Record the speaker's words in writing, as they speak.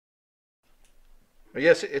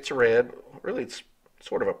Yes, it's red. Really, it's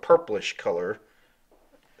sort of a purplish color.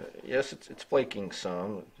 Yes, it's flaking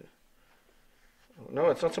some. No,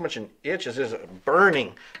 it's not so much an itch as it is a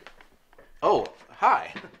burning. Oh,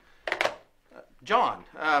 hi. John.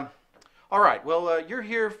 All right, well, you're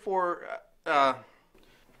here for...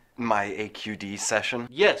 My AQD session?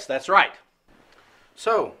 Yes, that's right.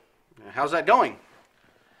 So, how's that going?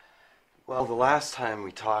 Well, the last time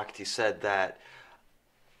we talked, you said that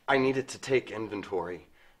I needed to take inventory.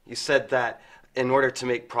 You said that in order to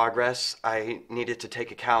make progress, I needed to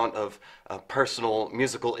take account of personal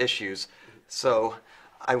musical issues. So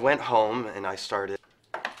I went home and I started.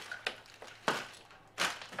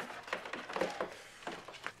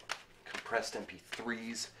 Compressed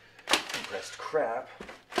MP3s, compressed crap,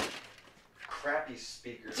 crappy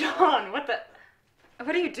speakers. John, what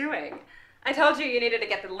are you doing? I told you needed to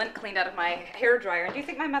get the lint cleaned out of my hairdryer, and do you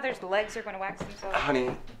think my mother's legs are going to wax themselves?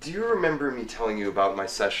 Honey, do you remember me telling you about my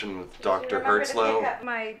session with Dr. Did you remember to Hertzlow? pick up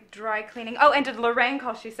my dry cleaning? Oh, and did Lorraine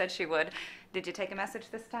call? She said she would. Did you take a message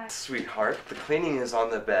this time? Sweetheart, the cleaning is on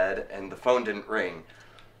the bed and the phone didn't ring.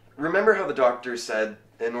 Remember how the doctor said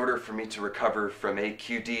in order for me to recover from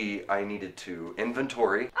AQD, I needed to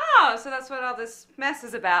inventory? Oh, so that's what all this mess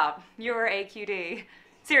is about. Your AQD.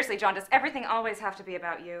 Seriously, John, does everything always have to be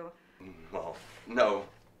about you? Well, no,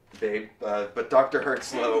 babe, but Dr.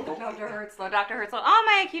 Hertzlow... Dr. Hertzlow. Oh,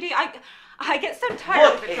 my AQD. I get so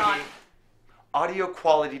tired of it, John. Amy, audio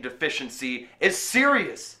quality deficiency is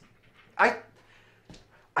serious.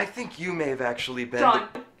 I think you may have actually been... John,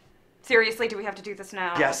 seriously, do we have to do this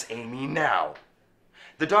now? Yes, Amy, now.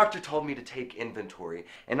 The doctor told me to take inventory,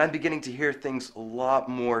 and I'm beginning to hear things a lot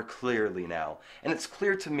more clearly now. And it's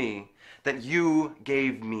clear to me that you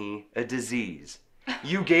gave me a disease.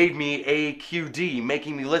 You gave me AQD,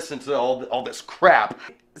 making me listen to all this crap.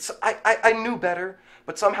 So I knew better,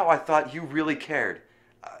 but somehow I thought you really cared.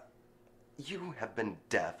 You have been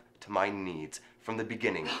deaf to my needs from the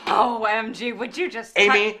beginning. Oh, MG, would you just...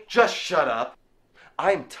 Amy, just shut up.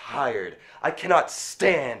 I'm tired. I cannot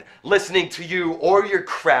stand listening to you or your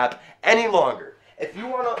crap any longer. If you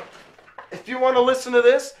wanna listen to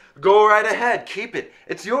this, go right ahead. Keep it.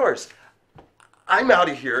 It's yours. I'm out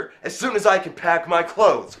of here as soon as I can pack my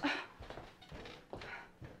clothes.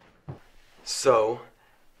 So,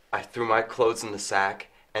 I threw my clothes in the sack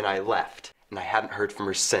and I left. And I haven't heard from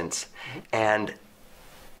her since. And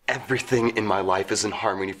everything in my life is in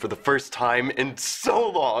harmony for the first time in so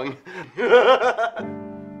long.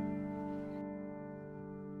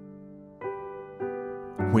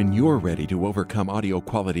 When you're ready to overcome audio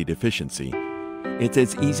quality deficiency, it's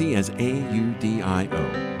as easy as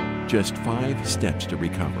AUDIO. Just 5 steps to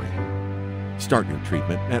recovery. Start your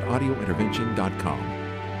treatment at audiointervention.com.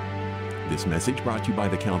 This message brought to you by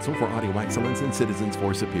the Council for Audio Excellence and Citizens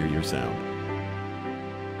for Superior Sound.